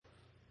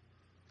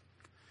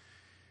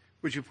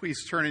Would you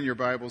please turn in your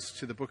Bibles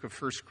to the book of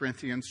 1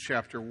 Corinthians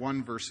chapter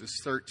 1,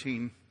 verses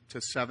 13 to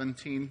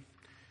 17.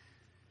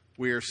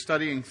 We are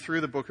studying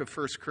through the book of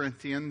 1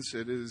 Corinthians.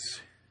 It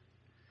is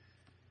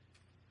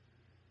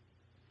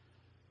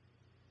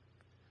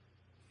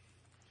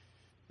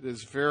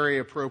very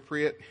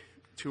appropriate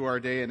to our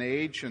day and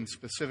age, and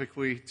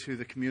specifically to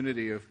the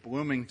community of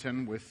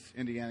Bloomington with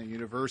Indiana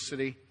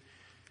University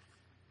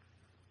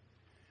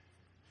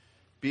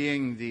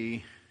being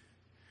the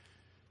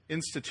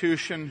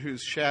institution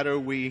whose shadow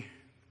we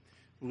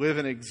live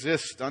and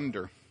exist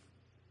under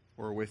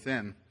or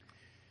within.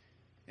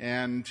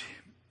 And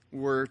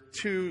we're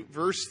to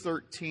verse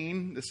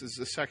 13. This is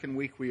the second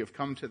week we have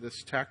come to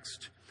this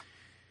text.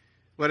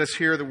 Let us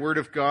hear the word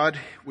of God,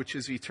 which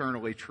is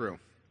eternally true.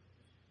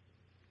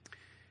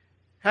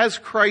 Has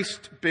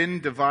Christ been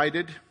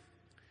divided?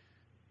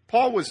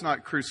 Paul was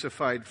not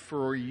crucified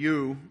for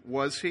you,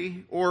 was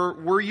he? Or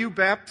were you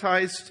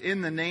baptized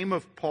in the name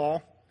of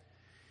Paul?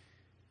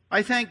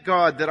 I thank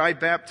God that I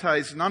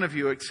baptized none of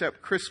you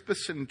except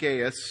Crispus and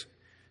Gaius,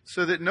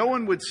 so that no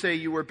one would say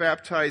you were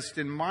baptized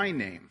in my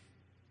name.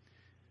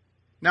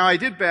 Now I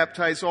did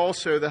baptize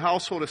also the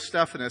household of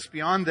Stephanas.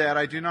 Beyond that,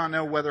 I do not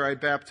know whether I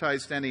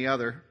baptized any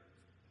other.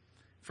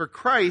 For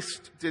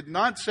Christ did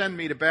not send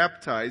me to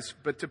baptize,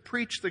 but to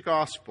preach the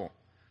gospel,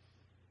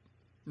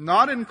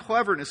 not in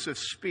cleverness of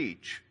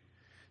speech,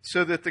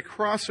 so that the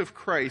cross of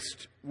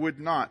Christ would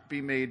not be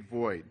made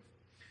void.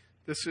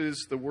 This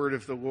is the word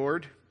of the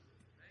Lord.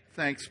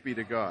 Thanks be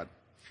to God.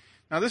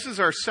 Now, this is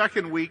our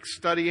second week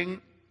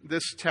studying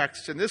this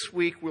text, and this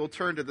week we'll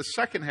turn to the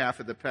second half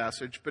of the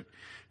passage. But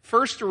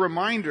first, a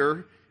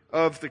reminder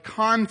of the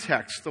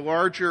context, the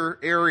larger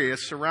area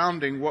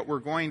surrounding what we're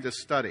going to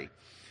study.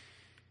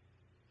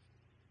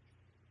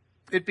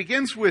 It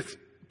begins with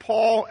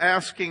Paul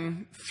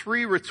asking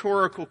three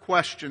rhetorical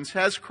questions.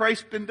 Has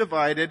Christ been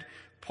divided?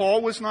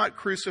 Paul was not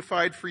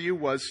crucified for you,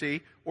 was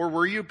he? Or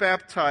were you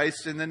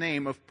baptized in the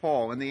name of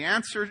Paul? And the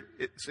answer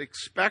is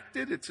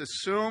expected, it's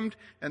assumed,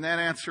 and that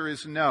answer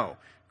is no.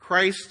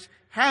 Christ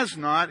has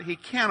not, he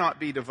cannot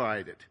be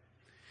divided.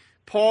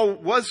 Paul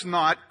was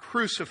not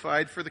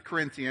crucified for the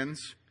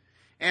Corinthians,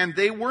 and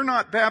they were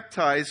not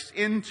baptized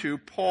into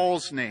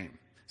Paul's name.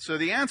 So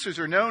the answers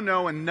are no,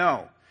 no, and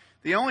no.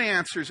 The only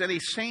answers any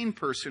sane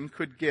person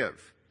could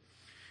give.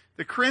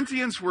 The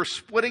Corinthians were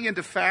splitting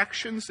into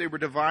factions, they were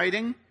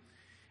dividing.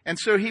 And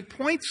so he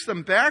points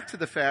them back to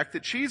the fact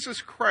that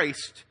Jesus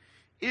Christ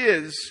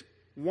is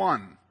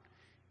one,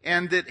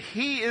 and that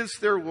he is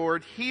their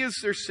Lord, he is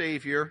their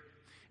Savior,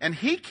 and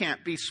he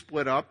can't be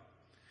split up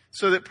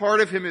so that part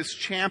of him is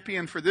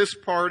champion for this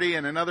party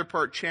and another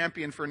part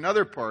champion for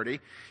another party.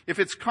 If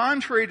it's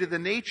contrary to the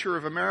nature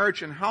of a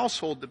marriage and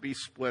household to be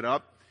split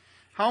up,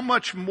 how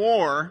much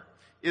more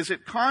is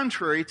it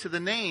contrary to the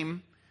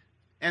name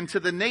and to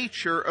the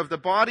nature of the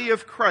body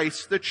of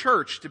Christ, the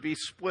church, to be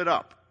split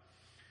up?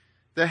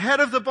 The head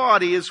of the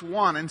body is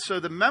one, and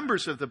so the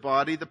members of the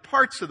body, the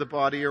parts of the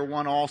body, are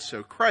one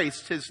also.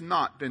 Christ has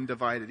not been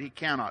divided. He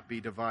cannot be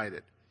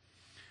divided.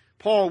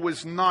 Paul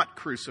was not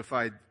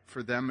crucified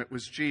for them. It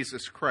was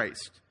Jesus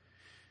Christ.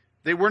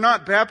 They were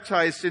not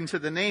baptized into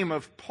the name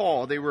of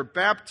Paul. They were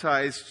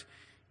baptized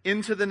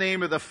into the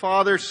name of the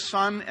Father,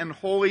 Son, and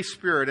Holy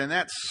Spirit, and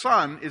that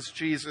Son is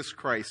Jesus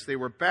Christ. They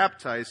were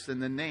baptized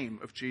in the name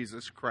of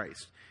Jesus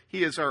Christ.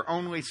 He is our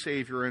only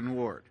Savior and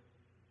Lord.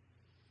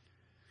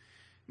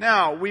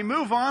 Now, we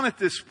move on at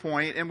this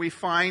point, and we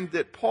find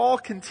that Paul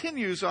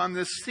continues on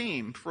this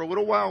theme for a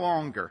little while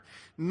longer.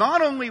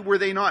 Not only were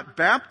they not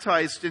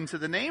baptized into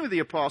the name of the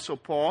Apostle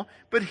Paul,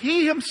 but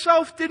he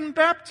himself didn't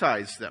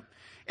baptize them.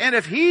 And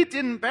if he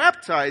didn't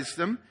baptize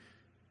them,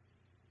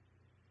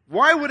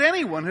 why would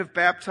anyone have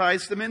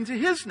baptized them into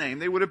his name?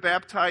 They would have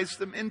baptized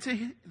them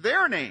into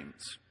their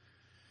names.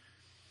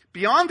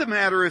 Beyond the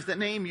matter of the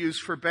name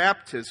used for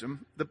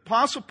baptism, the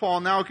Apostle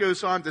Paul now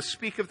goes on to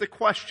speak of the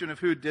question of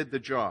who did the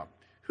job.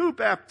 Who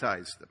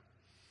baptized them?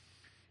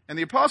 And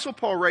the Apostle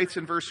Paul writes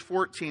in verse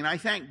 14, I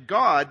thank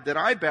God that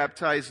I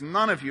baptized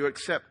none of you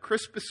except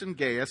Crispus and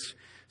Gaius,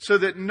 so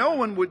that no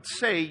one would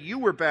say you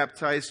were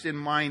baptized in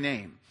my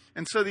name.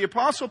 And so the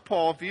Apostle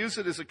Paul views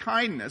it as a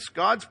kindness,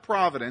 God's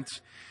providence,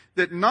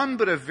 that none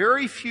but a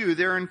very few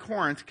there in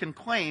Corinth can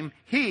claim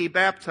he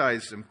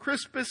baptized them.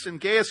 Crispus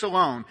and Gaius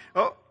alone.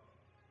 Oh,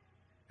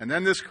 and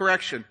then this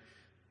correction.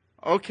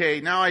 Okay,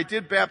 now I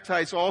did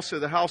baptize also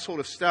the household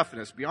of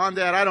Stephanas. Beyond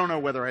that, I don't know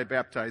whether I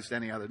baptized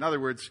any other. In other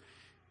words,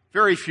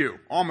 very few,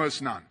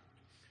 almost none.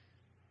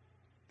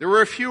 There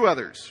were a few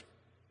others,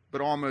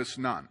 but almost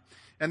none.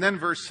 And then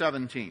verse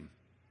 17.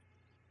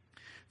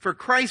 For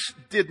Christ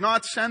did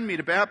not send me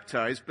to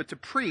baptize, but to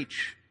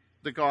preach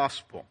the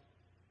gospel,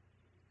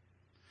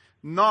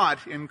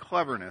 not in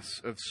cleverness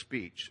of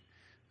speech,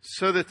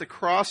 so that the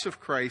cross of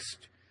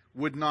Christ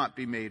would not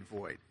be made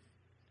void.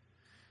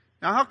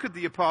 Now, how could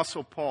the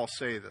Apostle Paul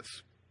say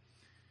this?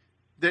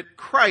 That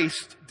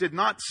Christ did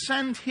not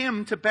send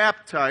him to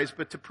baptize,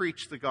 but to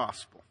preach the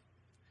gospel.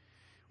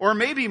 Or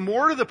maybe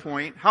more to the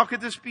point, how could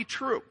this be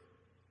true?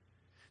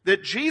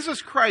 that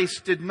Jesus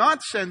Christ did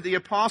not send the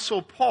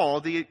Apostle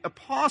Paul, the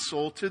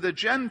apostle, to the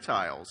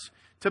Gentiles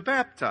to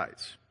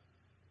baptize.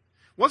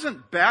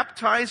 Wasn't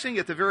baptizing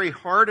at the very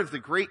heart of the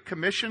Great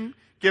Commission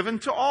given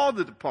to all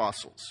the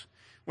apostles?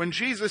 When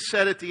Jesus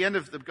said at the end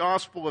of the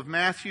Gospel of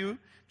Matthew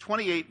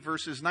 28,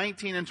 verses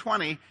 19 and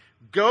 20,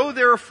 "Go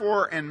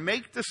therefore and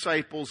make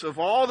disciples of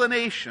all the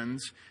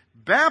nations,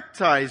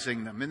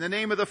 baptizing them in the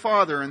name of the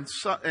Father and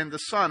the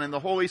Son and the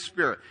Holy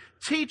Spirit,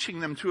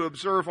 teaching them to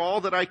observe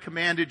all that I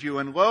commanded you.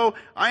 And lo,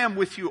 I am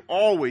with you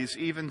always,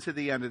 even to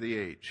the end of the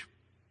age."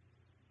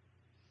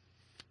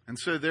 And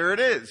so there it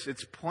is.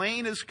 It's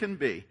plain as can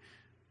be.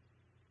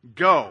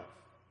 Go.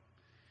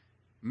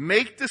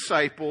 Make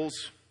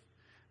disciples,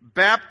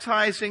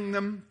 baptizing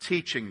them,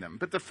 teaching them.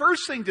 But the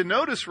first thing to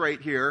notice right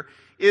here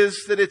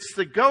is that it's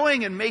the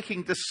going and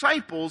making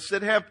disciples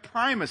that have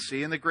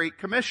primacy in the Great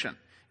Commission.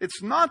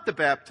 It's not the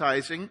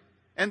baptizing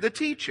and the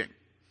teaching.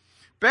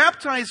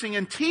 Baptizing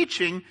and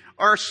teaching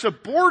are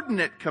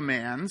subordinate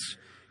commands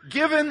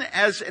given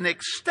as an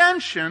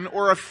extension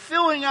or a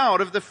filling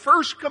out of the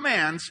first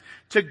commands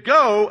to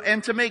go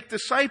and to make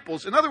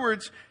disciples. In other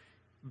words,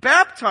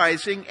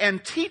 baptizing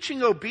and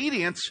teaching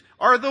obedience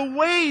are the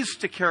ways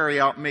to carry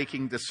out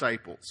making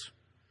disciples.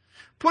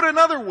 Put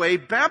another way,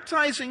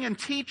 baptizing and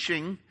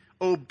teaching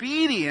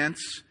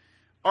obedience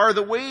are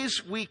the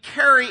ways we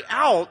carry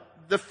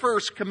out the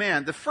first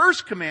command. The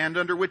first command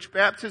under which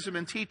baptism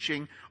and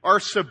teaching are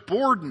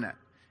subordinate.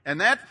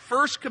 And that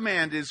first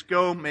command is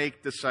go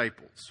make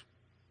disciples.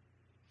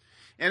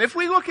 And if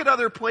we look at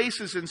other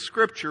places in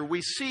Scripture,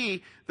 we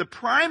see the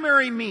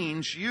primary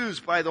means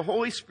used by the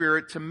Holy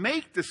Spirit to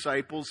make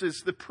disciples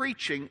is the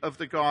preaching of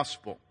the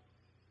gospel.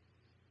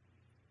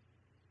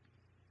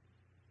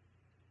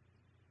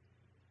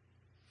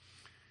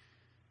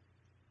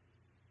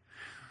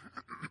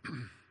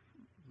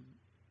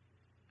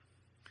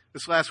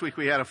 This last week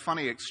we had a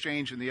funny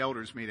exchange in the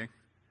elders meeting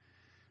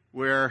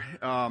where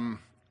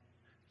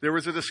there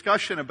was a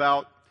discussion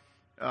about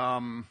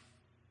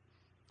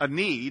a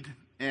need,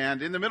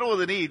 and in the middle of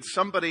the need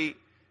somebody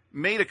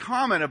made a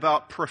comment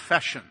about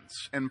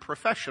professions and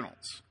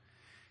professionals.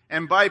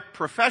 And by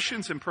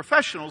professions and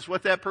professionals,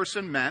 what that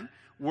person meant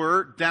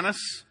were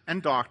dentists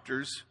and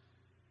doctors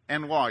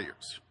and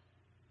lawyers.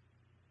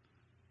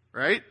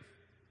 Right?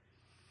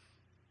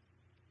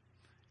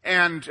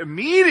 And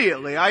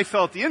immediately I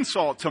felt the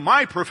insult to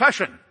my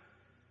profession.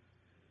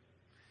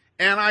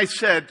 And I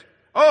said,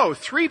 "Oh,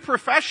 3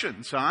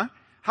 professions, huh?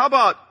 How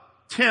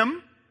about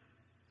Tim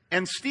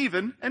and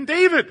Stephen and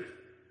David?"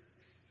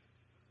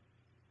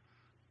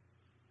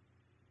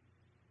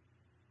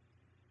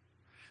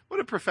 What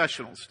do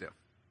professionals do?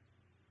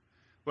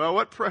 Well,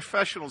 what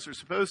professionals are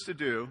supposed to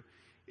do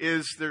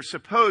is they're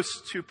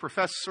supposed to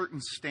profess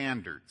certain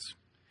standards.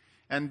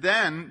 And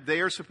then they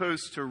are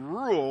supposed to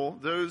rule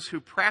those who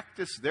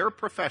practice their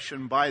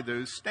profession by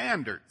those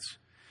standards.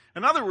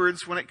 In other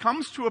words, when it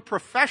comes to a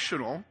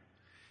professional,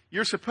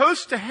 you're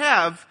supposed to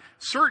have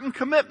certain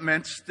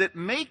commitments that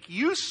make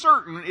you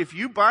certain, if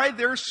you buy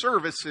their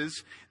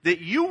services,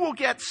 that you will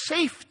get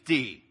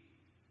safety.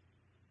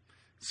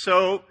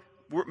 So,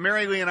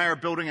 Mary Lee and I are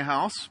building a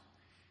house,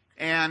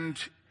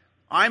 and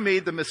I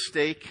made the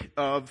mistake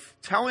of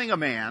telling a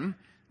man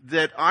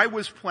that I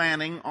was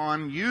planning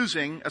on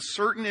using a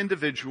certain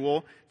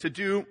individual to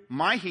do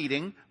my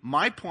heating,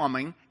 my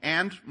plumbing,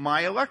 and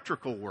my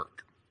electrical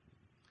work.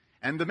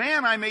 And the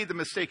man I made the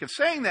mistake of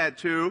saying that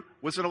to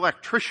was an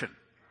electrician.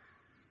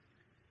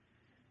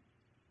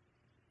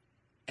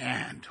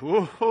 And,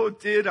 oh,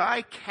 did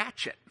I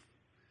catch it.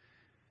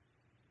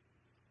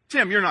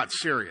 "Tim, you're not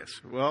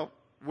serious." "Well,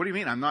 what do you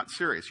mean I'm not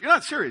serious?" "You're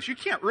not serious. You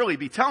can't really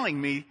be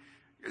telling me."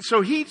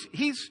 So he's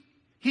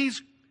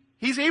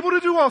able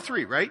to do all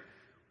 3, right?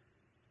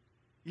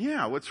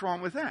 "Yeah, what's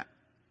wrong with that?"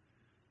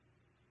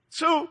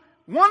 So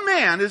one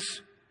man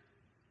is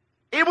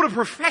able to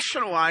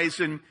professionalize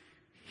in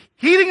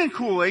heating and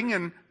cooling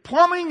and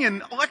plumbing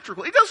and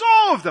electrical. He does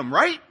all of them,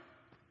 right?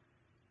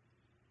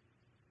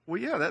 "Well,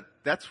 yeah,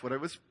 that's what I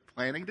was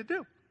planning to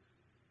do."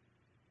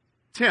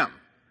 "Tim,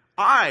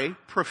 I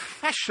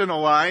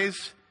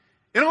professionalize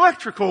in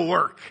electrical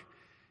work."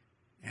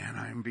 And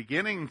I'm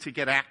beginning to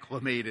get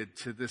acclimated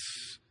to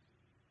this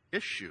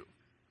issue.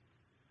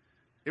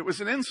 It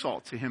was an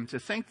insult to him to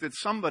think that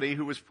somebody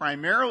who was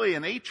primarily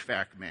an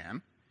HVAC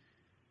man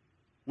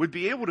would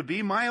be able to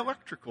be my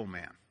electrical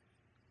man.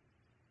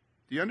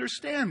 Do you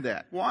understand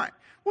that? Why?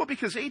 Well,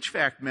 because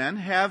HVAC men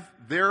have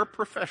their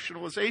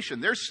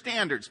professionalization, their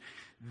standards,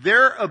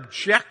 their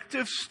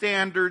objective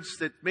standards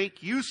that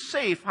make you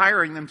safe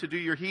hiring them to do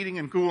your heating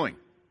and cooling.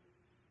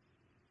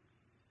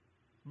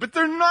 But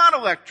they're not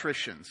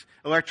electricians.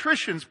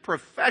 Electricians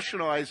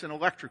professionalize in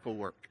electrical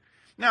work.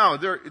 Now,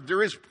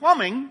 there is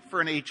plumbing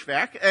for an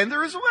HVAC, and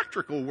there is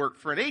electrical work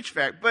for an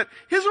HVAC, but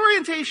his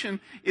orientation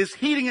is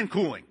heating and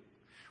cooling.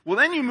 Well,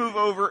 then you move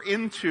over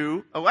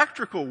into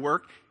electrical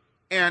work,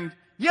 and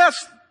yes,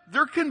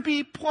 there can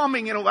be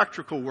plumbing and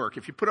electrical work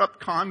if you put up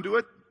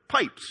conduit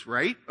pipes,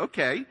 right?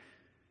 Okay.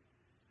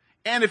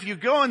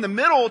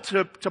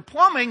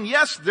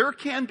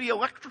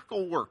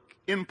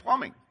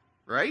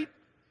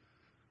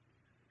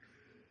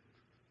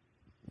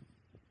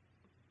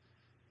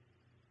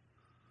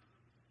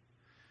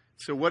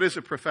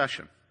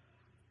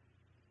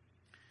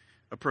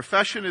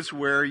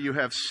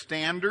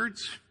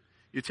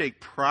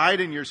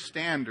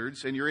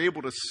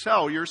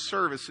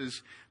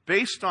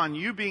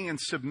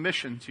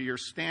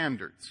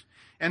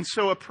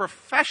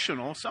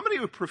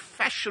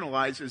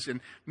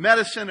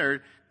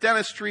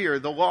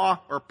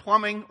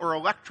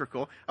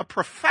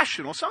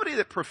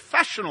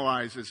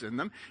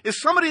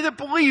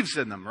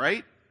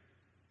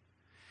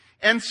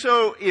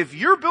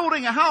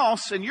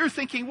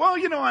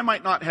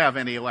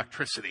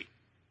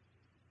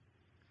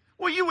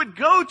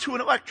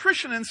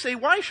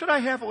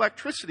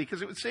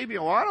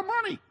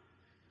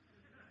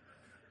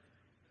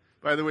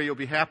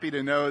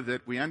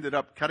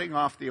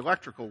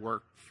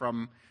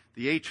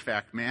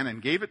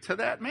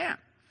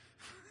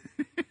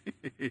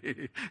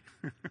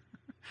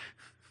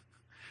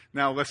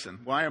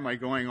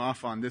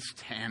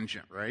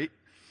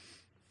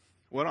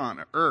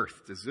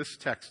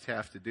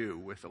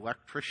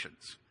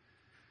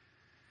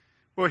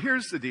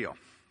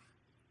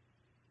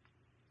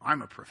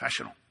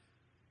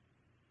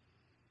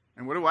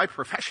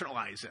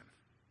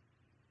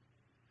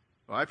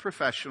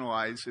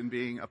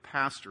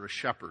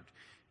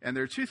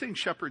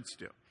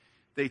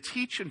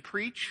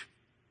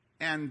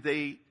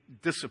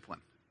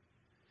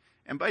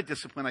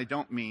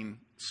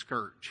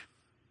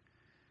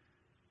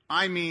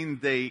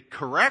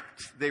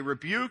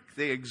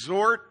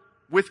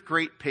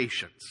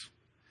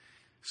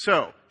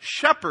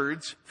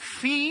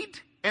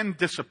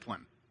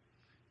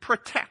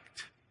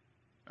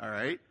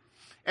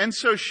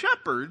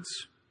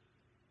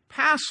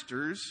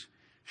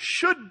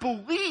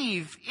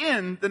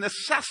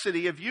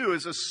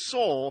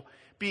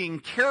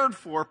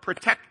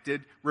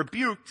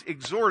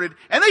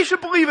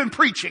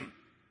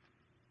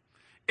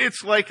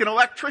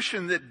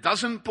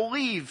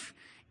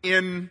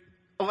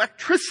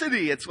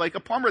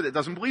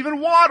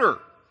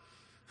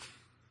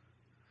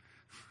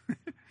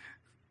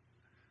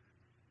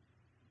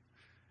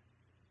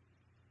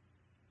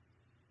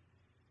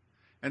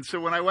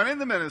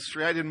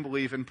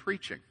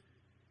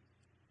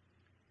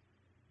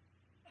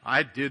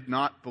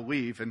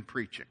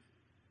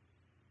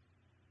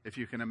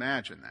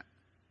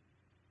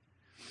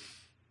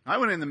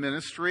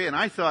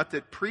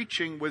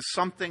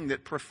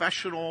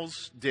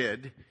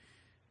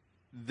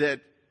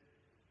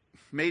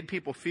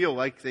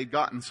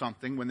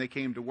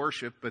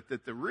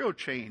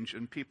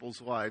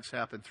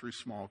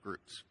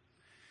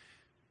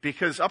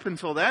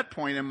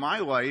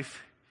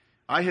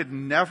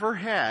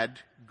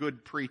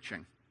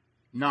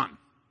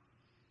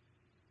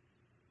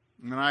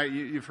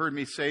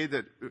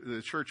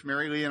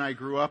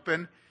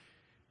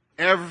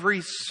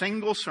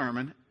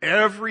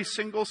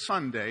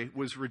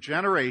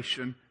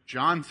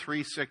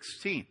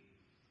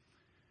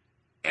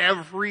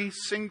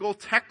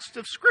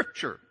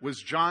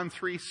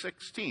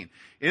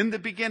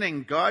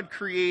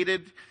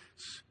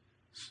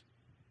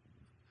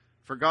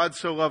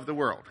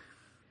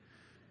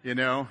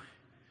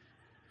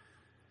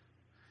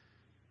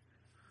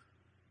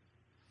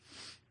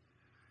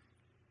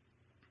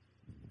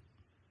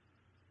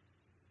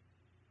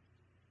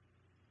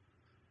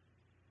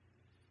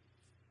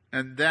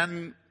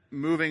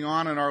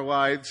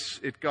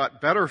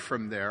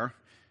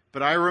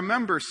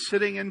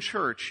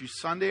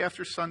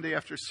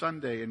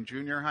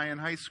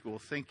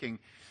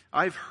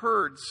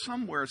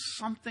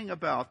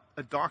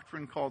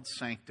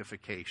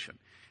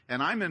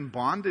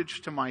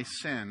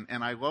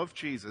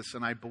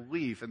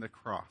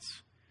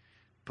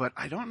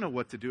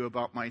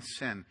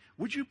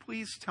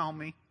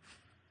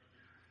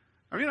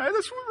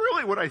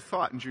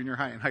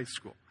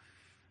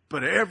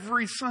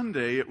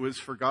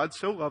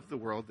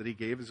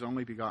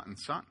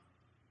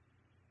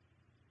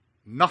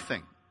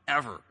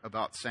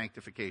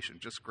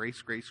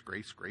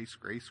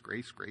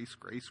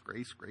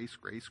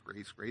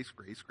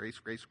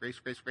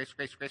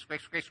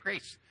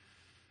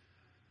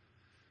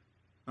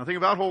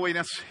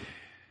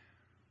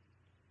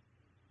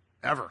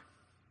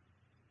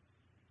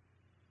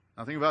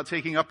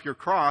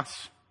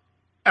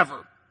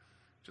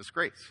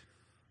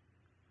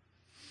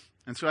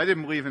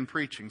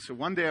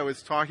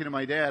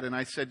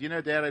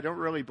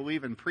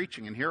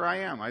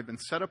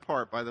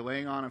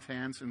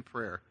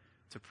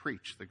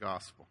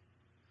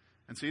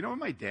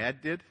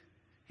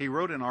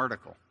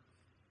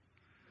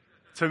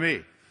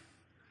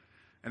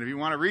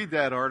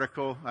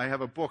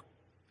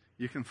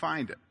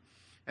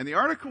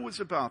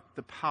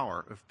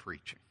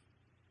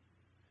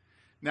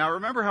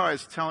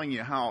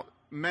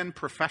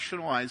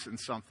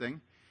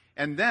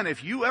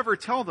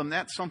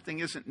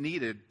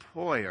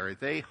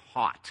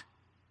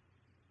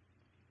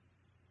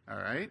 All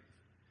right?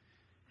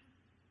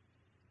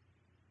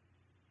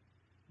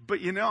 But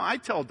I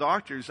tell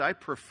doctors I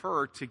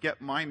prefer to get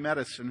my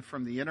medicine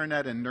from the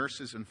internet and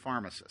nurses and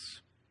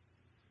pharmacists.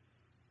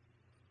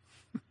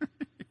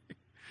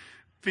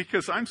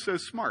 Because I'm so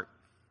smart.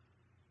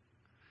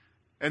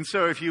 And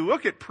so if you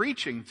look at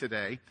preaching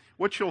today,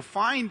 what you'll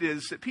find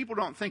is that people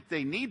don't think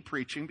they need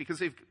preaching because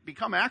they've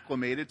become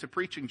acclimated to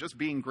preaching just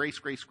being grace,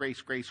 grace,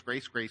 grace, grace, grace,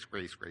 grace,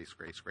 grace, grace,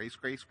 grace, grace,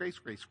 grace, grace,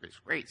 grace, grace,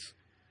 grace.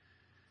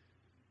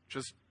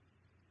 Just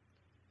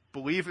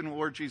believe in the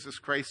Lord Jesus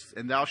Christ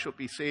and thou shalt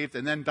be saved,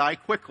 and then die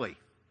quickly.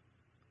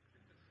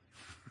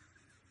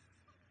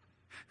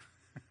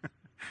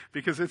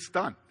 Because it's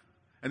done.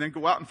 And then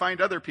go out and find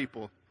other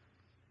people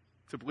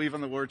to believe in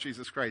the Lord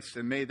Jesus Christ,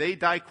 and may they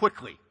die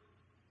quickly.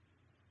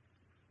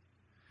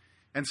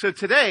 And so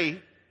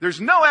today, there's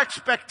no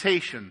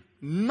expectation,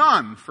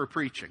 none for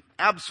preaching.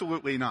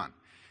 Absolutely none.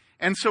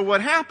 And so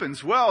what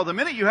happens? Well, the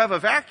minute you have a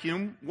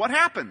vacuum, what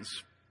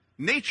happens?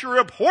 Nature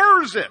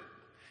abhors it.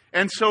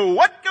 And so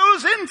what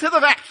goes into the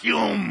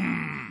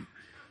vacuum?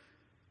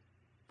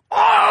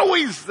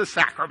 Always the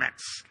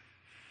sacraments.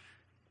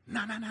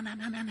 No.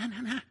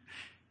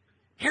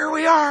 Here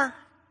we are.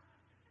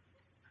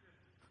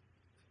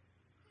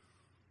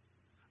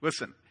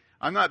 Listen,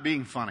 I'm not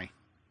being funny.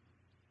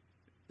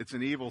 It's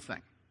an evil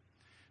thing.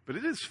 But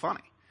it is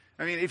funny.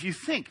 I mean, if you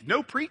think,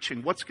 no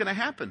preaching, what's going to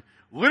happen?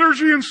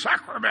 Liturgy and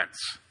sacraments.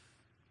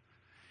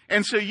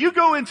 And so you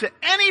go into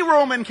any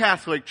Roman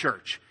Catholic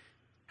church,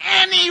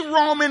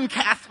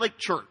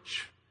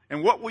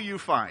 and what will you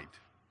find?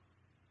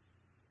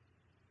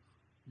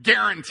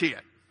 Guarantee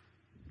it.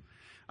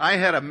 I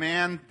had a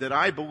man that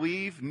I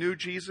believe knew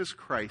Jesus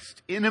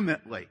Christ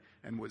intimately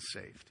and was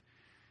saved.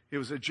 He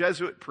was a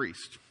Jesuit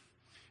priest.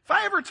 If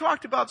I ever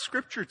talked about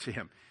Scripture to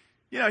him,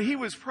 he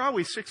was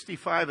probably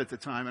 65 at the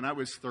time, and I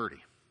was 30.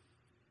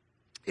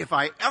 If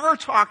I ever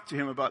talked to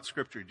him about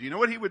Scripture, do you know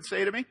what he would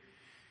say to me?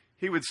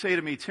 He would say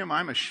to me, Tim,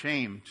 I'm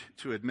ashamed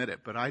to admit it,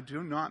 but I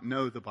do not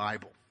know the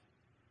Bible.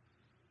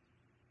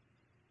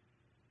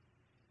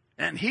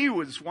 And he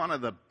was one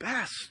of the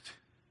best.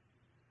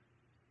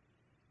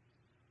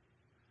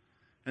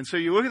 And so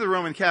you look at the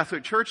Roman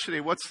Catholic Church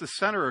today, what's the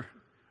center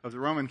of the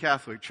Roman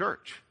Catholic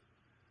Church?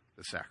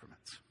 The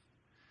sacraments.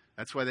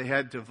 That's why they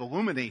had to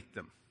voluminate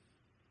them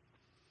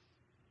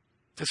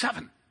to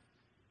 7.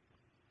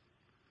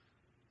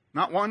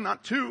 Not 1,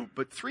 not 2,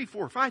 but 3,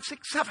 4, 5,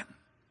 6, 7.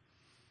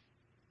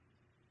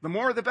 The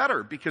more the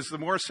better, because the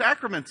more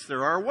sacraments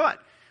there are,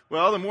 what?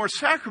 Well, the more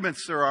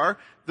sacraments there are,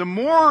 the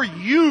more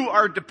you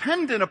are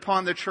dependent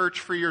upon the church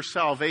for your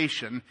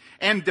salvation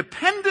and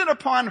dependent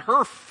upon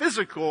her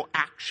physical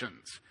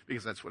actions,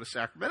 because that's what a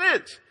sacrament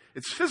is.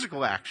 It's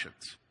physical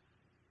actions.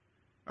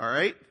 All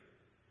right?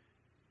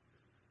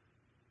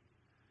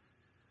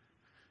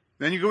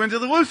 Then you go into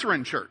the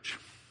Lutheran Church.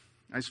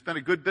 I spent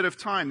a good bit of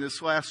time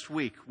this last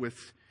week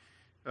with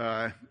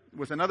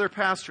another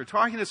pastor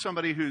talking to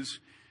somebody who's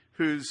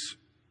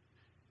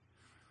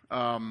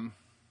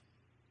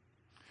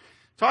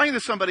talking to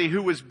somebody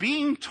who was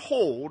being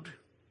told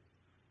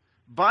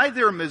by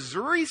their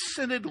Missouri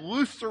Synod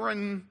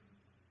Lutheran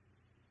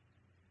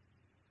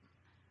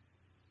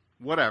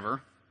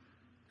whatever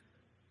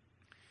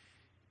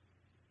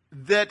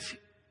that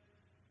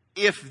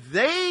if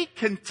they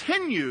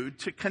continued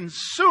to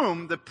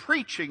consume the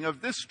preaching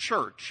of this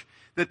church,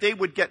 that they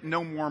would get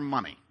no more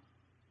money.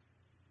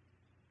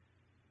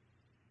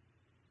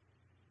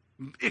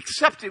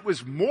 Except it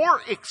was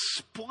more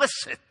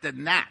explicit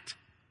than that.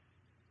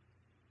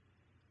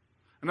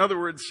 In other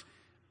words,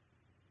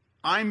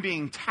 I'm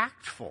being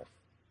tactful.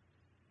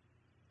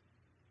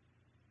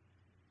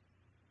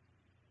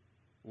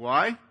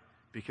 Why?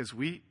 Because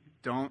we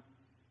don't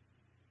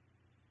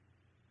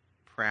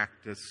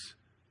practice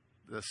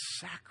the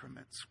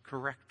sacraments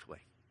correctly.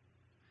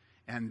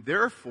 And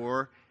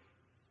therefore,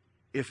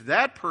 if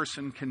that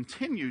person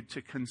continued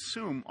to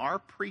consume our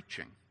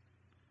preaching,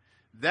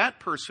 that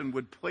person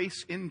would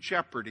place in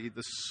jeopardy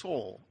the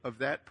soul of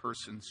that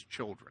person's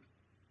children.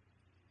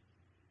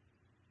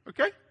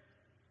 Okay?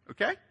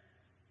 Okay?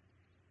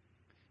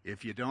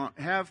 If you don't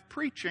have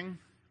preaching,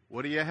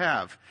 what do you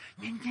have?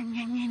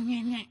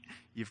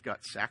 You've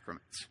got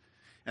sacraments.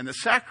 And the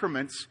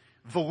sacraments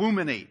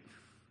voluminate.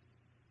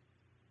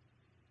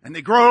 And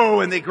they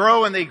grow and they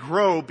grow and they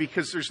grow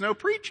because there's no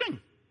preaching.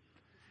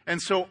 And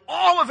so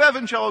all of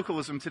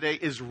evangelicalism today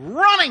is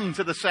running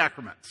to the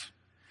sacraments.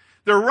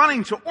 They're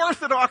running to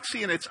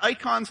orthodoxy and its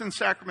icons and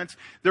sacraments.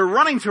 They're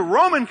running to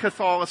Roman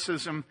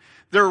Catholicism.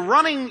 They're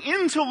running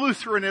into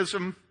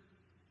Lutheranism.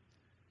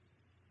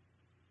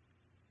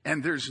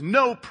 And there's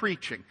no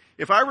preaching.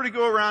 If I were to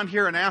go around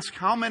here and ask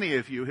how many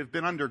of you have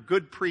been under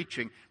good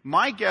preaching,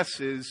 my guess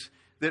is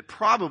that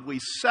probably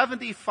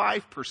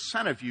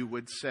 75% of you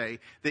would say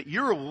that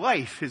your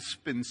life has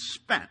been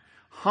spent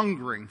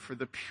hungering for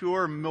the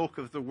pure milk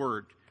of the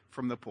word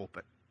from the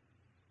pulpit.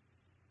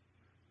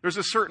 There's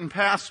a certain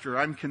pastor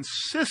I'm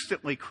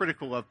consistently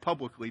critical of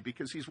publicly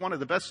because he's one of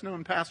the best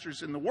known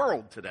pastors in the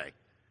world today.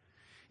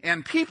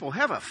 And people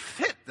have a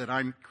fit that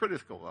I'm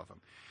critical of him.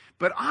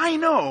 But I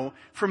know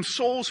from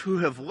souls who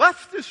have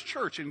left this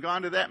church and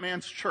gone to that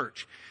man's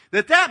church,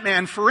 that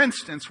man, for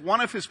instance, one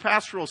of his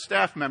pastoral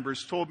staff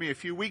members told me a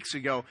few weeks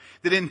ago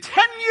that in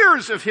 10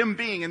 years of him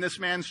being in this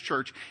man's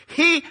church,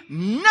 he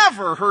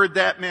never heard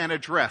that man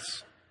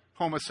address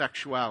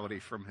homosexuality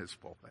from his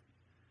pulpit.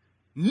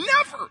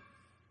 Never!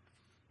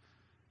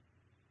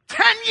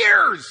 10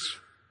 years!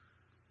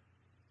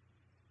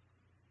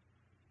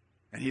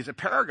 And he's a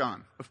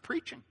paragon of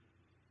preaching.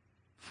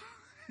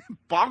 It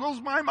boggles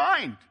my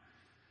mind.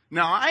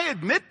 Now, I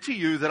admit to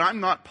you that I'm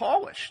not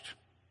polished.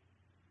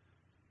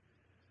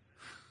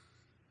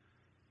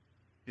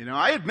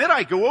 I admit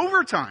I go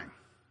overtime.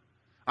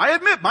 I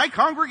admit my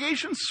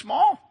congregation's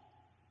small.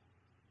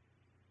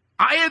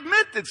 I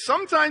admit that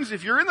sometimes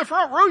if you're in the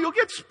front row, you'll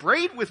get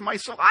sprayed with my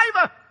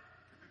saliva.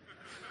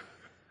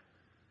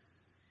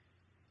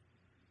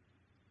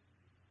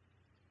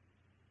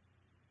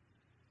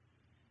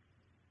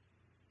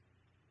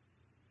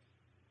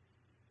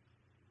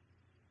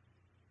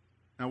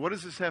 Now, what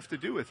does this have to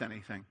do with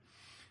anything?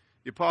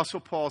 The Apostle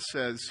Paul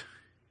says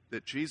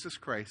that Jesus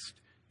Christ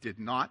did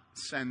not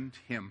send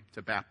him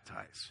to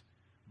baptize,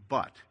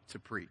 but to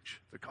preach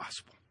the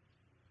gospel.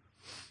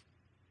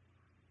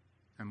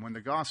 And when the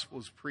gospel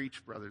is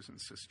preached, brothers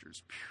and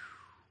sisters,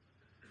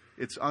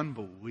 it's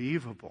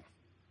unbelievable.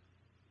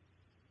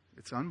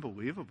 It's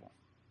unbelievable.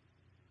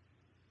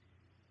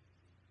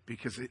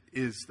 Because it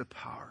is the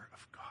power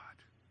of God.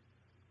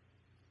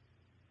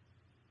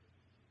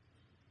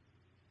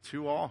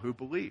 To all who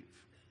believe.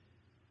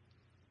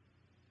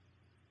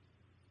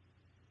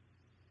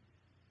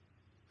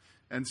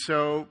 And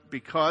so,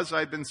 because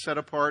I've been set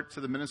apart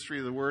to the ministry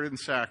of the Word and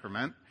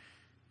Sacrament,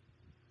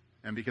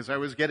 and because I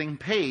was getting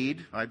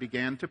paid, I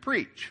began to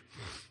preach.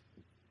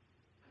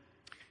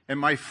 And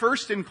my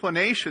first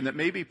inclination that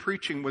maybe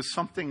preaching was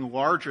something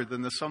larger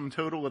than the sum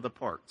total of the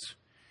parts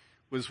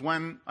was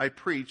when I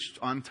preached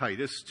on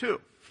Titus 2.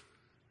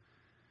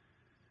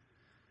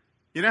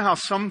 You know how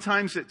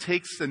sometimes it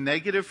takes the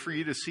negative for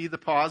you to see the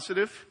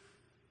positive?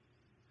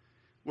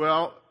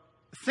 Well,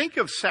 think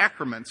of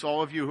sacraments,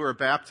 all of you who are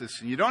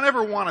Baptists, and you don't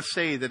ever want to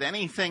say that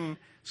anything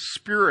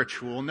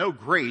spiritual, no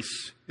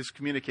grace, is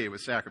communicated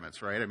with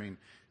sacraments, right? I mean,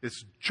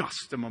 it's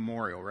just a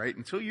memorial, right?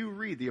 Until you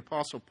read the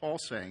Apostle Paul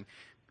saying,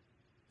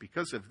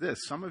 because of this,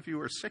 some of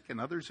you are sick and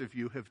others of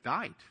you have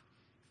died,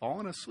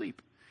 fallen asleep.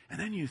 And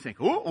then you think,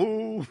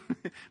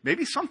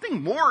 maybe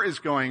something more is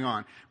going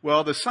on.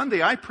 Well, the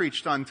Sunday I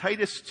preached on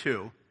Titus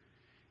 2,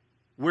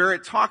 where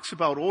it talks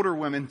about older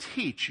women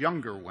teach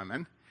younger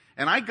women,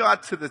 and I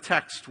got to the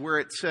text where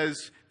it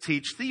says,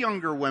 teach the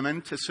younger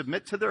women to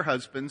submit to their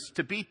husbands,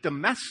 to be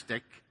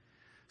domestic,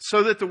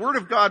 so that the word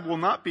of God will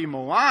not be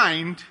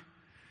maligned,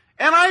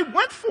 and I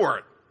went for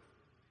it.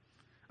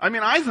 I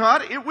mean, I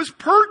thought it was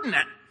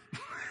pertinent.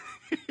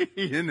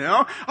 I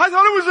thought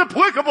it was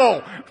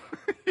applicable.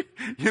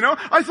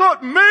 I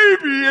thought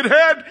maybe it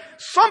had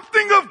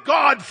something of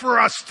God for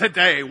us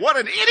today. What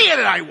an idiot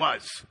I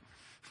was.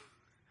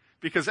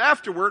 Because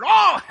afterward,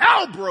 all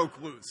hell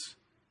broke loose.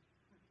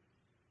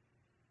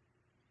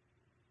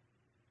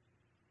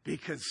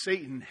 Because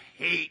Satan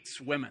hates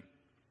women.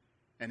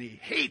 And he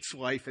hates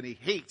life and he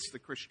hates the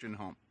Christian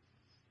home.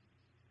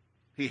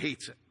 He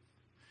hates it.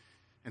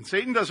 And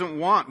Satan doesn't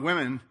want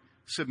women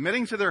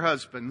submitting to their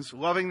husbands,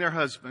 loving their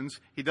husbands.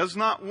 He does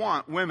not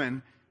want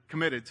women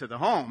committed to the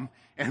home.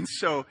 And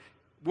so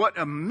what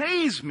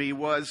amazed me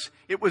was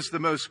it was the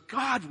most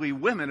godly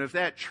women of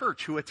that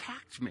church who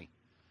attacked me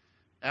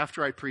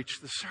after I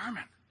preached the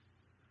sermon.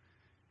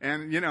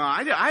 And,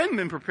 I hadn't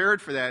been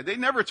prepared for that. They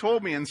never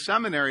told me in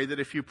seminary that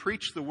if you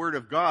preach the Word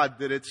of God,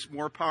 that it's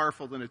more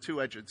powerful than a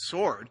two-edged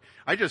sword.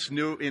 I just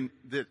knew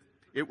that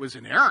it was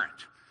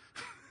inerrant.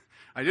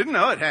 I didn't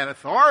know it had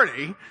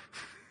authority.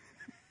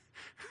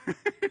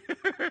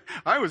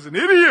 I was an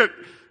idiot,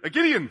 a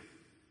Gideon.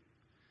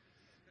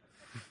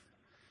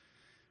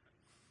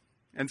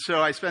 And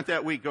so I spent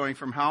that week going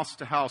from house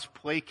to house,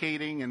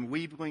 placating and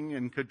wheedling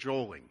and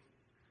cajoling,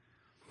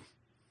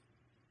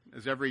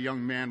 as every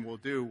young man will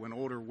do when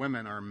older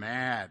women are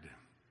mad.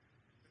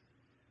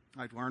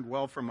 I'd learned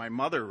well from my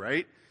mother,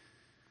 right?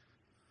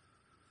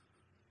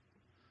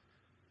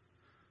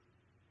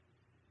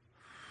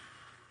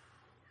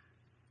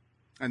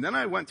 And then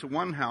I went to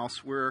one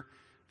house where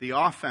the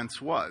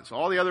offense was.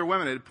 All the other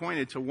women had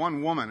pointed to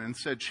one woman and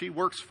said, she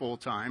works full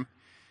time,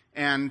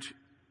 and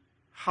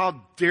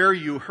how dare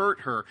you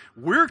hurt her?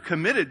 We're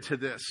committed to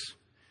this.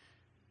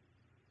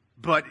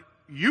 But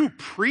you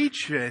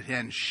preach it,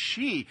 and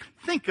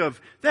think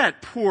of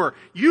that poor,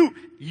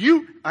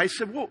 I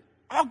said, well,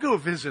 I'll go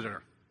visit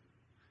her.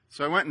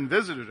 So I went and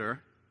visited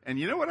her, and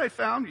you know what I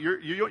found?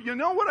 You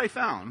know what I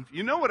found.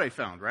 You know what I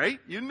found, right?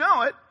 You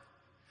know it.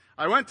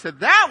 I went to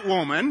that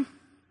woman,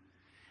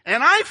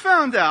 and I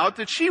found out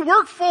that she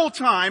worked full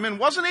time and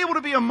wasn't able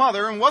to be a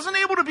mother and wasn't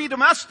able to be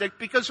domestic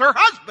because her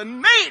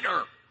husband made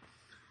her.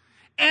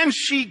 And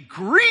she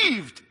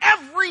grieved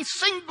every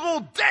single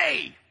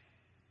day.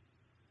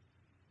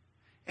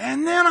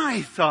 And then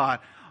I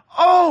thought,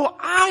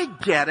 I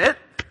get it.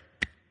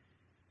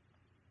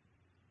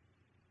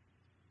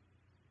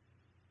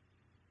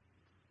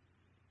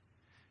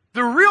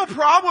 The real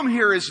problem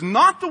here is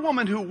not the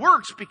woman who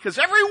works, because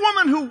every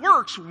woman who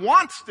works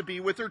wants to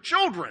be with her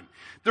children.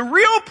 The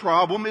real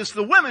problem is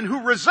the women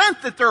who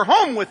resent that they're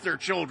home with their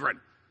children.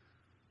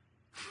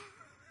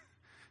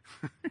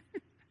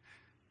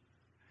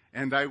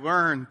 And I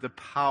learned the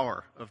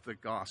power of the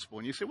gospel.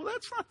 And you say, well,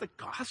 that's not the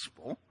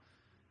gospel.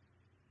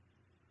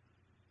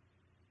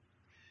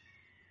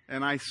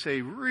 And I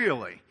say,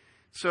 really?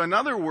 So in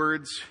other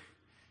words,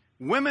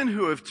 women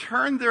who have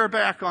turned their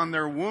back on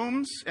their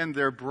wombs and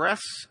their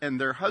breasts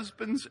and their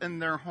husbands and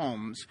their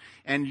homes,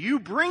 and you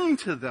bring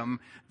to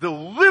them the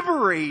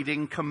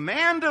liberating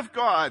command of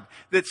God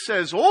that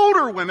says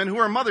older women who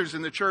are mothers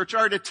in the church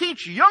are to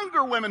teach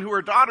younger women who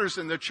are daughters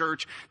in the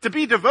church to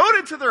be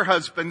devoted to their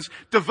husbands,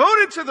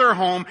 devoted to their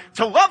home,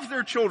 to love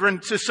their children,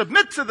 to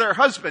submit to their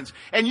husbands.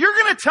 And you're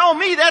going to tell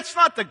me that's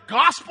not the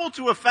gospel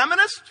to a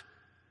feminist?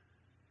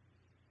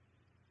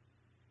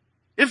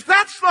 If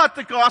that's not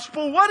the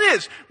gospel, what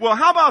is? Well,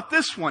 how about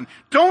this one?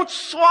 Don't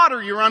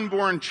slaughter your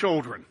unborn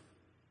children.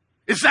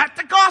 Is that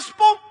the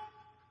gospel?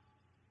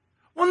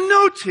 Well,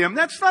 no, Tim,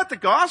 that's not the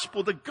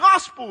gospel. The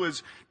gospel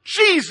is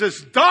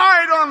Jesus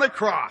died on the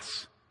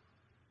cross.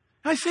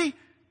 I say,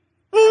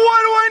 well,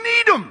 why do I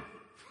need them?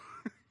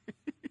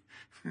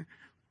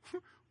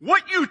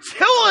 What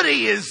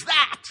utility is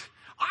that?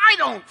 I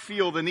don't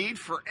feel the need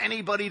for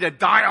anybody to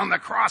die on the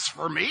cross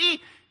for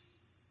me.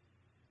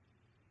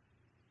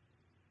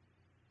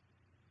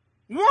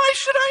 Why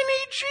should I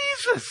need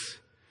Jesus?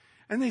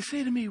 And they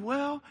say to me,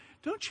 well,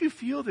 don't you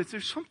feel that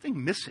there's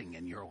something missing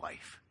in your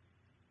life?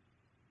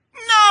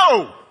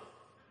 No!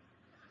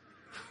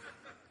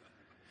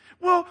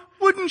 Well,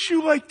 wouldn't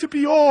you like to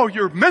be all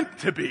you're meant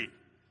to be?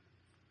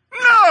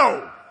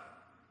 No!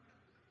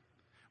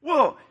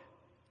 Well,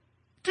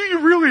 do you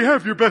really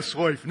have your best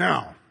life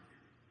now?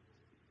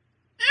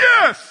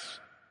 Yes!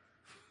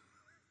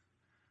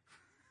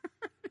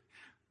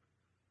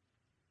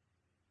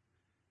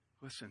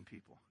 Listen,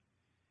 people.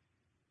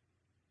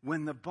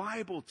 When the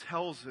Bible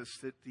tells us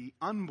that the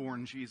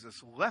unborn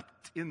Jesus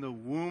leapt in the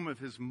womb of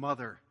his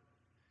mother,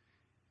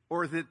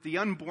 or that the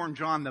unborn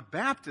John the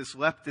Baptist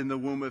leapt in the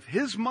womb of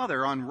his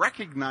mother on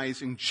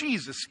recognizing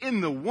Jesus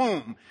in the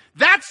womb,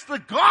 that's the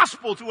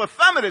gospel to a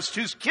feminist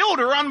who's killed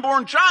her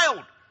unborn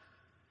child.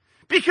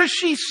 Because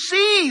she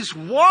sees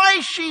why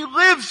she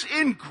lives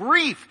in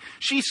grief.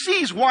 She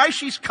sees why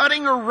she's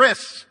cutting her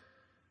wrists.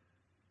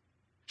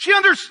 She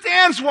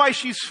understands why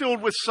she's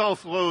filled with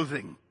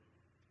self-loathing.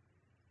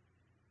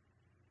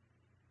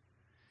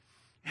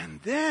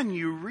 And then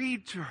you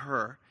read to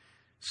her,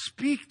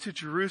 speak to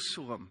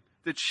Jerusalem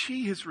that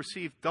she has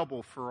received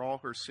double for all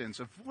her sins.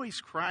 A voice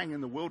crying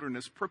in the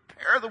wilderness,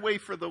 prepare the way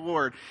for the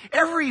Lord.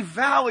 Every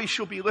valley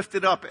shall be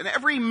lifted up and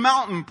every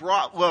mountain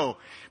brought low.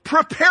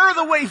 Prepare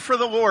the way for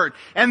the Lord.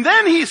 And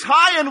then he's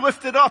high and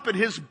lifted up and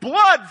his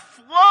blood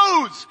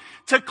flows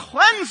to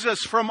cleanse us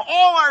from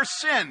all our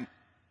sin.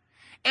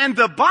 And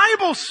the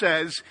Bible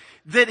says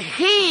that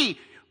he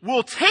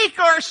will take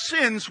our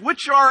sins,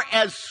 which are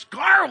as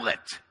scarlet.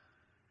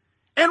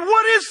 And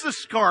what is the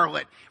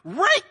scarlet?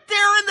 Right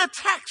there in the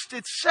text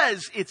it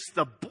says it's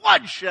the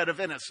bloodshed of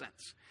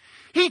innocence.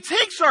 He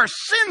takes our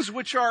sins,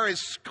 which are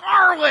as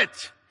scarlet,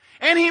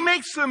 and he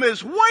makes them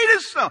as white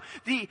as snow.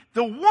 The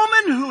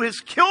woman who has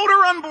killed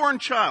her unborn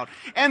child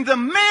and the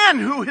man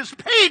who has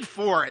paid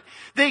for it,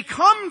 they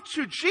come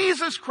to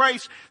Jesus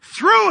Christ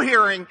through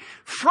hearing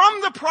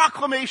from the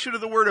proclamation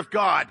of the Word of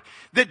God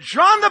that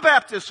John the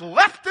Baptist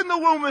leapt in the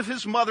womb of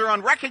his mother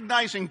on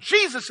recognizing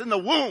Jesus in the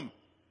womb.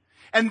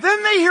 And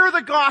then they hear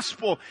the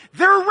gospel.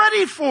 They're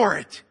ready for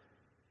it.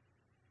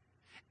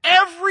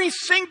 Every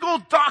single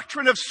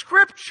doctrine of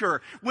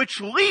Scripture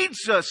which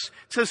leads us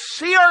to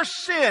see our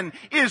sin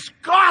is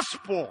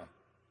gospel.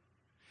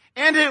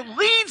 And it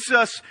leads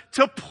us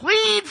to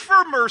plead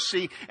for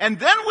mercy. And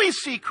then we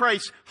see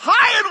Christ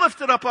high and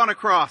lifted up on a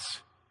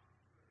cross.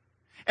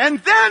 And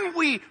then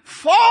we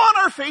fall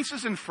on our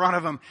faces in front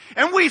of him.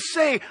 And we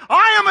say,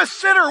 I am a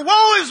sinner.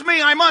 Woe is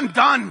me. I'm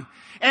undone.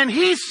 And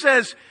he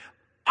says,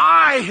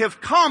 I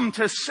have come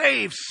to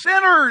save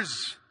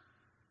sinners.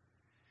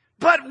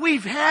 But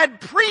we've had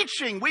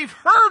preaching. We've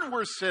heard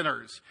we're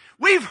sinners.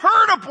 We've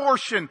heard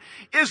abortion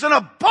is an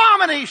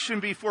abomination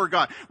before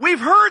God. We've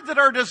heard that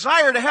our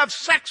desire to have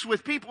sex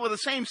with people of the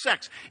same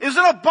sex is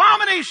an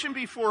abomination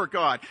before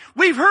God.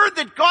 We've heard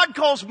that God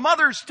calls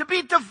mothers to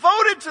be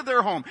devoted to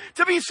their home,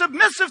 to be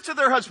submissive to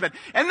their husband.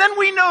 And then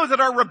we know that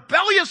our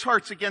rebellious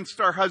hearts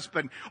against our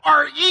husband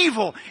are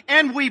evil,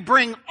 and we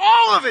bring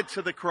all of it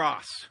to the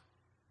cross.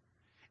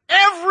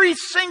 Every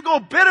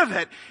single bit of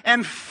it.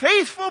 And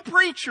faithful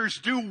preachers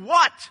do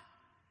what?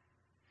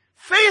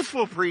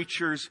 Faithful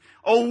preachers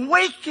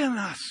awaken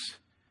us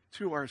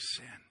to our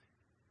sin.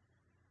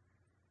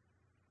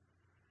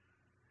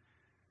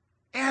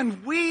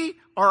 And we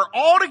are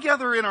all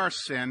together in our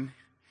sin.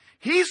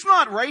 He's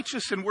not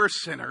righteous and we're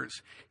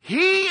sinners.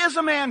 He is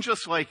a man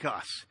just like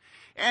us.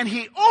 And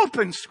he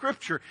opens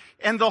Scripture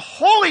and the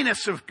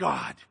holiness of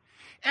God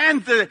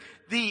and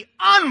the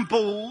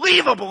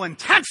unbelievable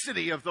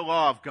intensity of the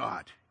law of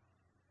God.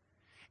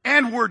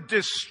 And we're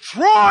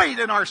destroyed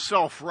in our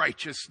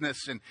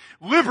self-righteousness and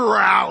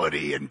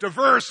liberality and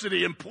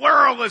diversity and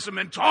pluralism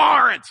and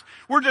tolerance.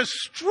 We're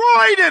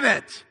destroyed in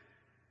it.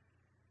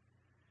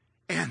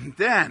 And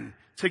then,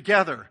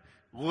 together,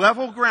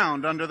 level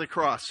ground under the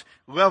cross,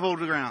 level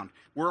ground.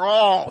 We're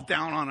all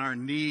down on our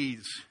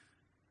knees.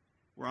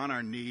 We're on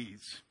our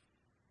knees.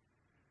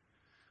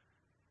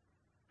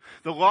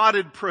 The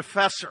lauded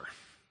professor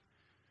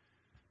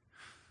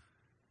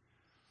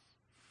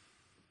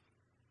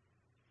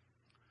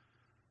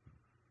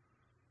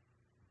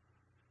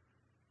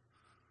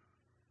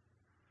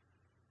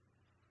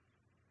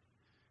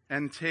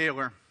and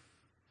Taylor,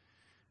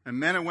 and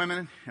men and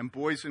women and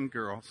boys and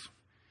girls,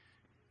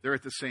 they're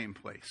at the same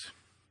place.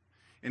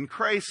 In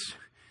Christ,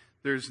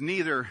 there's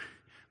neither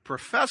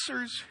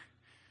professors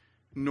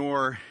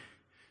nor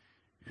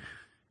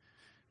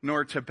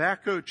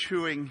tobacco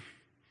chewing.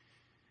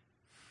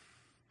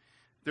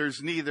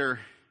 There's neither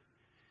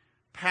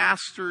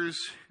pastors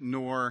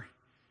nor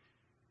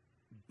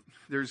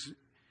there's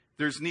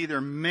neither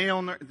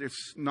male nor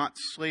there's not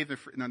slave.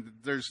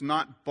 There's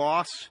not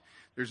boss.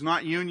 There's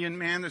not union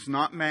man. There's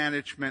not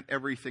management.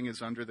 Everything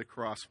is under the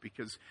cross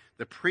because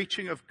the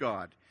preaching of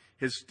God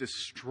has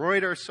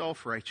destroyed our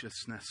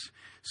self-righteousness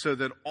so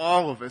that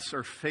all of us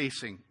are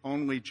facing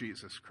only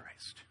Jesus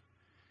Christ,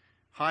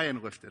 high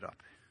and lifted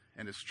up,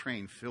 and his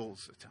train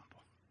fills the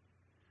temple.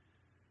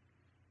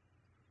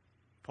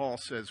 Paul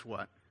says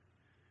what?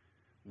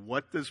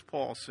 What does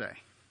Paul say?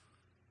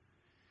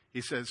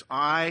 He says,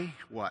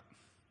 what?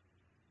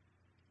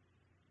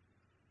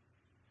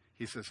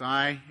 He says,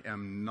 I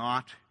am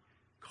not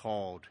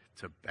called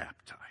to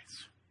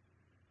baptize.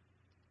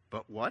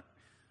 But what?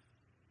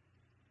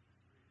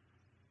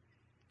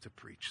 To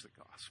preach the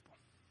gospel.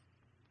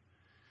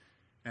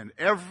 And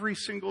every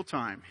single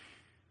time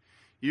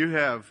you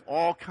have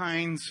all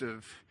kinds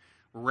of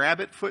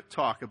rabbit foot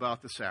talk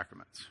about the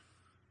sacraments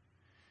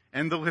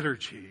and the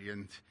liturgy,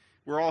 and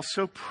we're all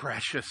so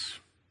precious.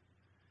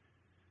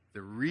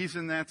 The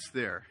reason that's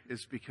there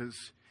is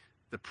because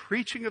the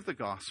preaching of the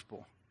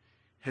gospel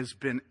has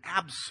been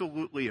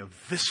absolutely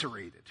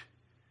eviscerated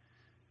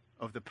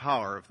of the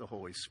power of the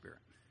Holy Spirit.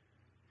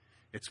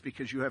 It's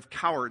because you have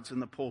cowards in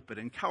the pulpit,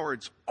 and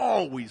cowards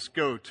always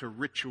go to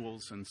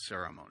rituals and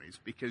ceremonies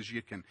because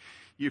you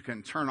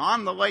can turn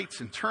on the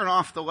lights and turn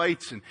off the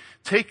lights and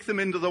take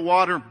them into the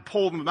water and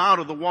pull them out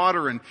of the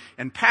water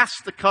and pass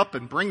the cup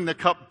and bring the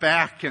cup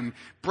back and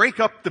break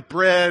up the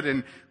bread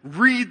and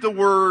read the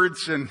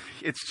words, and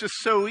it's just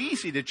so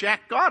easy to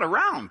jack God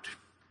around.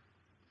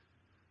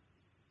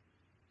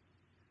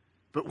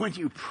 But when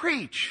you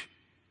preach,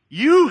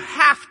 you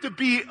have to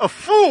be a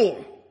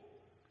fool.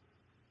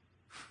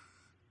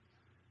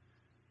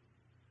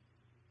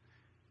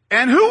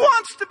 And who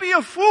wants to be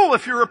a fool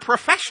if you're a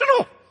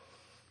professional?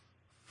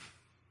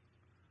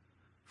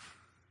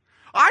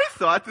 I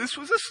thought this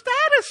was a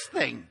status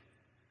thing.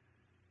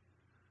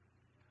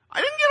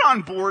 I didn't get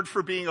on board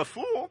for being a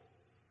fool.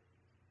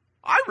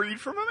 I read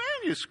from a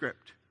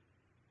manuscript.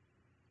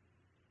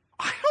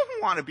 I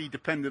don't want to be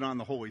dependent on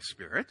the Holy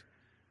Spirit.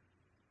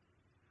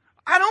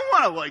 I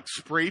don't want to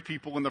spray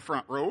people in the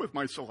front row with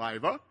my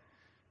saliva.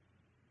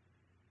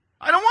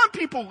 I don't want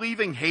people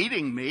leaving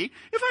hating me.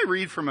 If I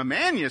read from a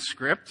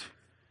manuscript,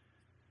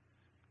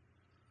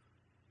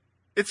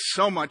 it's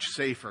so much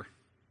safer.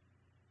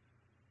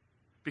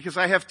 Because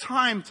I have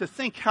time to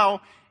think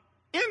how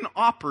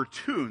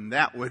inopportune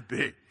that would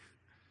be.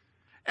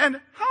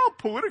 And how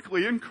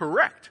politically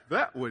incorrect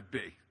that would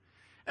be.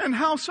 And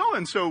how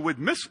so-and-so would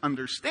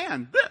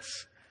misunderstand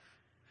this.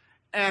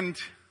 And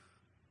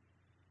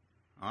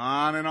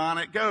on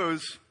it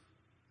goes.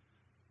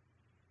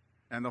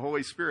 And the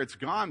Holy Spirit's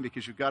gone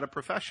because you've got a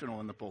professional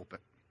in the pulpit.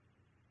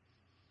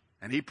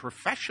 And he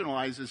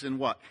professionalizes in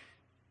what?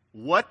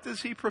 What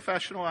does he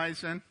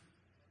professionalize in?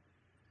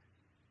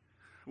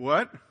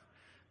 What?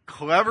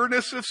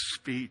 Cleverness of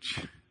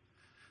speech.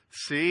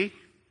 See?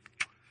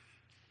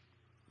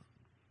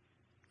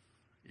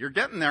 You're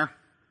getting there.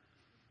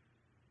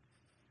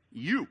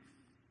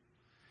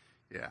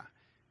 Yeah,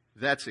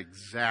 that's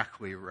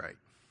exactly right.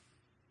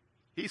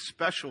 He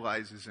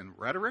specializes in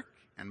rhetoric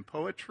and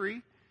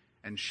poetry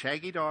and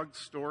shaggy dog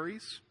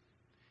stories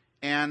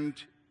and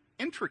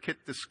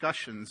intricate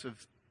discussions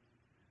of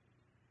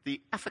the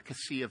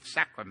efficacy of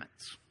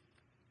sacraments.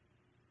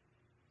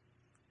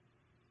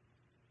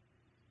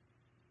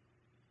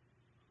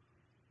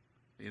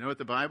 You know what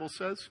the Bible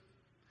says?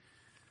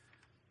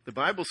 The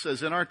Bible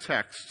says in our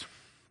text,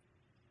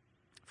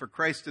 "For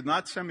Christ did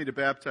not send me to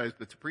baptize,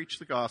 but to preach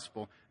the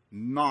gospel,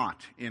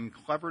 not in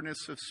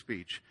cleverness of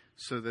speech,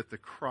 so that the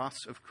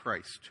cross of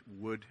Christ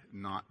would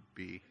not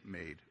be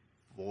made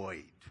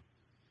void."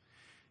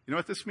 You know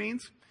what this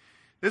means?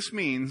 This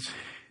means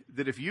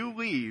that if you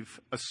leave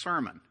a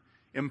sermon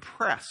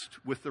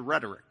impressed with the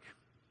rhetoric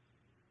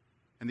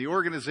and the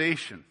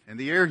organization and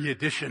the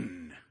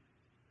erudition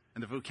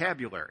and the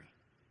vocabulary,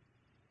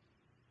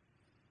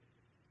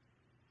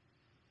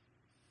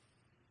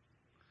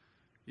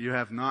 you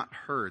have not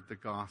heard the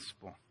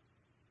gospel.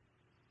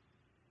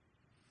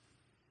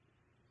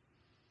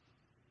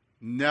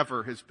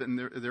 Never has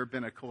there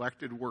been a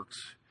collected works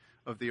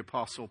of the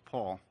Apostle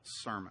Paul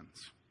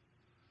sermons.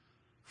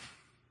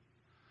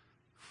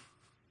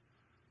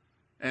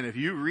 And if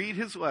you read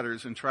his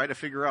letters and try to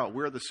figure out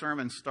where the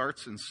sermon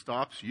starts and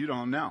stops, you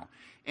don't know.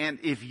 And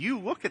if you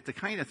look at the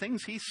kind of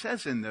things he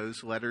says in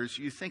those letters,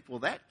 you think, well,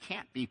 that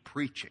can't be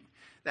preaching.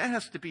 That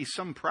has to be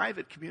some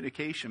private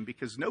communication,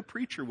 because no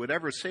preacher would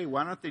ever say,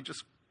 why don't they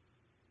just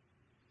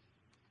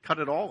cut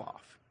it all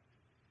off?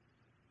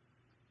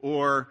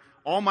 Or,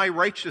 all my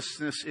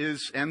righteousness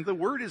is, and the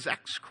word is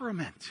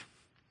excrement.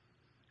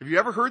 Have you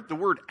ever heard the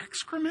word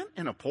excrement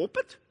in a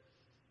pulpit?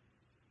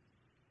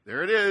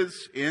 There it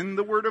is, in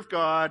the Word of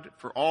God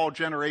for all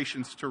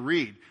generations to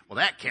read. Well,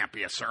 that can't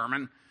be a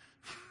sermon.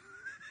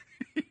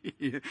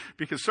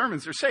 Because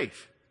sermons are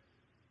safe.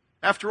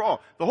 After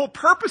all, the whole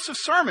purpose of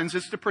sermons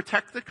is to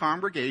protect the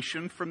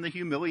congregation from the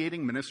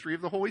humiliating ministry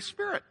of the Holy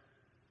Spirit.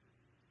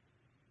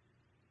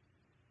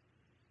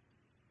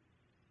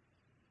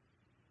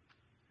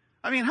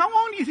 I mean, how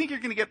long do you think you're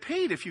going to get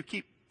paid if you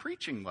keep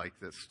preaching like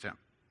this, Tim?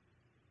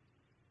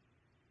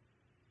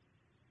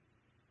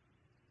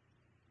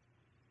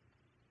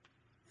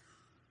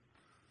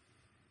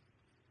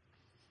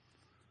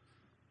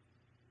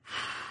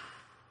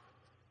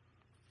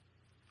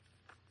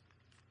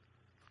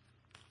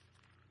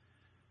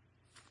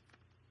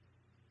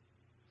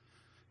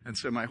 And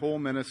so my whole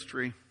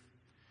ministry,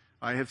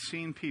 I have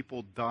seen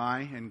people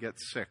die and get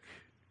sick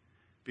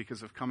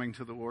because of coming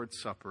to the Lord's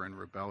Supper in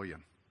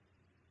rebellion.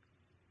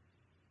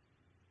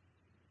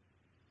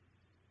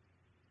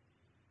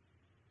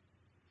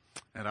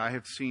 And I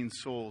have seen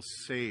souls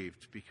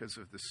saved because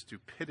of the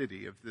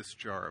stupidity of this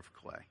jar of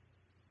clay.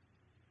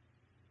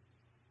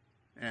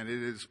 And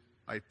it is,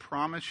 I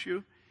promise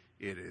you,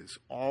 it is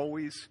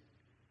always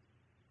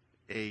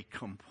a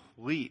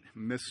complete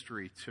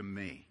mystery to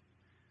me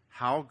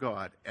how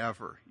God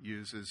ever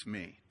uses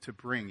me to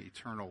bring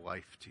eternal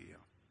life to you,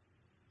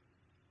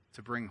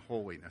 to bring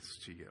holiness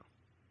to you.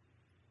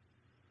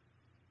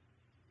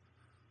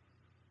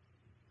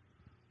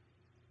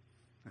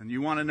 And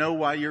you want to know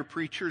why your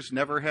preachers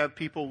never have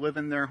people live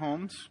in their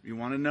homes? You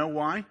want to know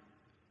why?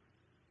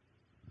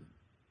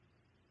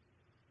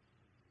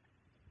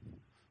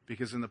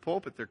 Because in the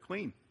pulpit, they're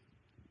clean.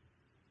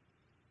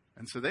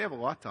 And so they have a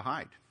lot to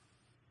hide.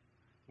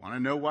 Want to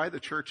know why the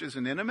church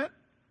isn't intimate?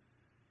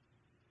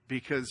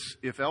 Because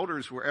if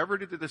elders were ever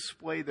to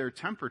display their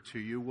temper to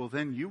you, well,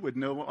 then you would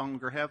no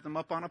longer have them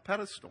up on a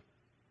pedestal.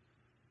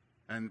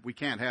 And we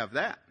can't have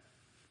that.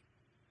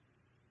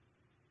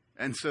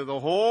 And so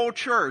the whole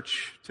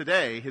church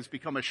today has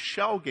become a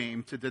shell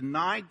game to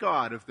deny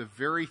God of the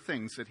very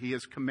things that he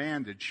has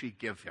commanded she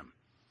give him.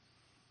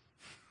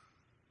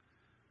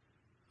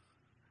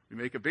 We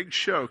make a big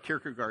show,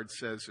 Kierkegaard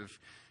says, of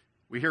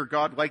we hear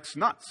God likes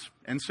nuts.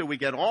 And so we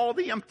get all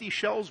the empty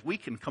shells we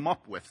can come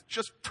up with.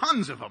 Just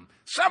tons of them.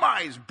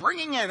 Semis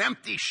bringing in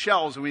empty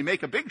shells. And we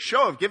make a big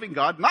show of giving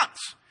God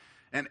nuts.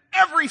 And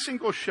every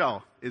single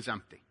shell is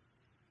empty.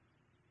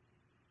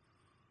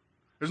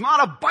 There's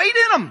not a bite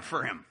in them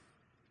for him.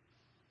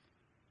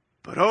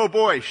 But oh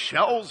boy,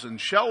 shells and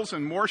shells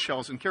and more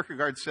shells. And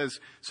Kierkegaard says,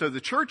 so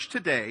the church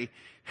today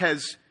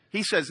has,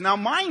 he says, now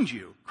mind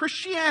you,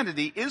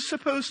 Christianity is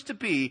supposed to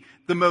be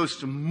the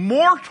most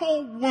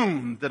mortal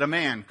wound that a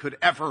man could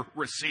ever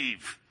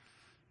receive.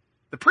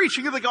 The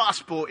preaching of the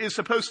gospel is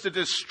supposed to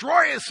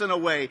destroy us in a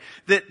way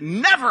that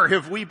never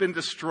have we been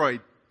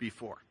destroyed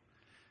before.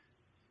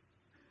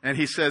 And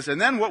he says, and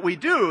then what we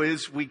do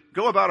is we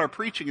go about our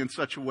preaching in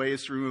such a way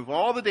as to remove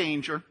all the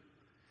danger,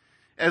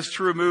 as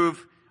to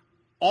remove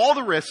all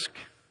the risk,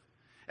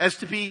 as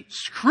to be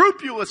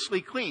scrupulously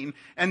clean,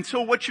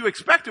 until what you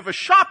expect of a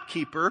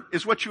shopkeeper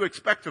is what you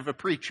expect of a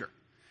preacher.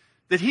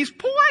 That he's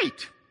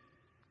polite,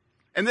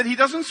 and that he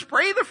doesn't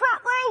spray the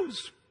front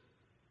rows.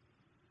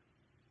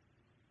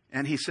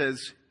 And he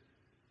says,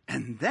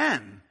 and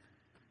then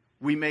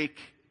we make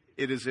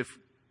it as if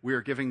we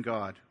are giving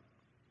God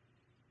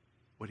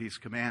what he's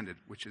commanded,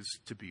 which is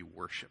to be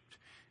worshiped.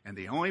 And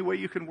the only way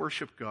you can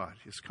worship God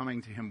is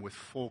coming to him with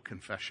full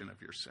confession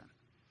of your sin.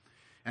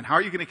 And how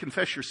are you going to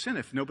confess your sin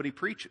if nobody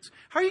preaches?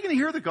 How are you going to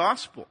hear the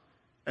gospel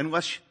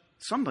unless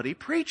somebody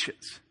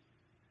preaches?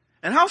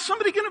 And how's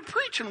somebody going to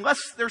preach unless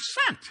they're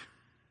sent?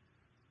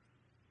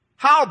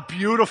 How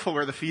beautiful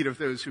are the feet of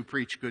those who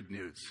preach good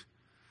news.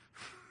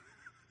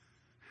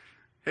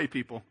 Hey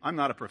people, I'm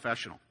not a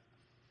professional.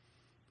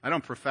 I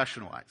don't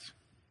professionalize.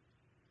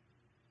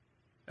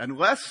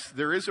 Unless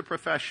there is a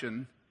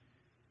profession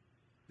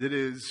that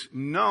is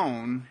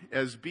known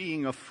as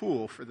being a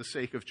fool for the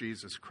sake of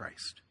Jesus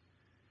Christ.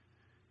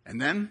 And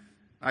then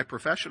I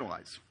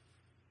professionalize.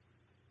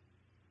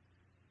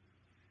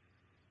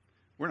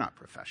 We're not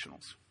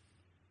professionals.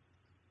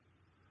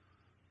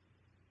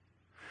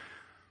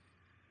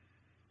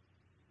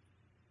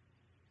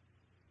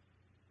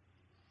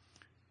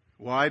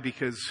 Why?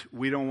 Because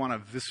we don't want to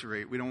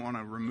eviscerate, we don't want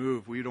to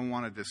remove, we don't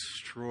want to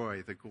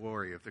destroy the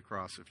glory of the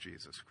cross of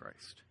Jesus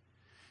Christ.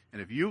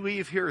 And if you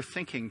leave here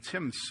thinking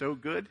Tim's so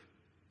good,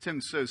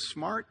 Tim's so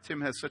smart,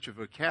 Tim has such a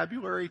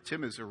vocabulary,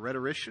 Tim is a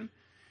rhetorician,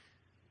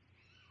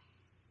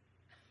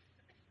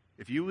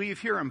 If you leave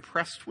here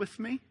impressed with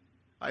me,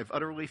 I've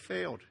utterly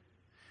failed.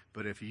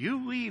 But if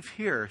you leave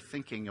here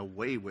thinking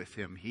away with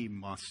him, he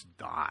must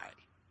die,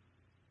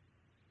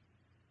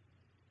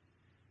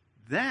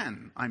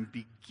 then I'm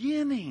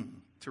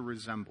beginning to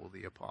resemble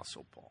the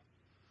Apostle Paul.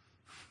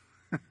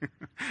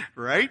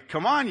 Right?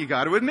 Come on, you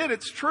got to admit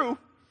it's true.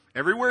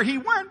 Everywhere he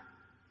went,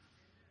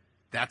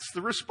 that's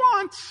the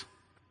response.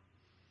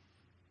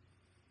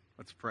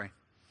 Let's pray.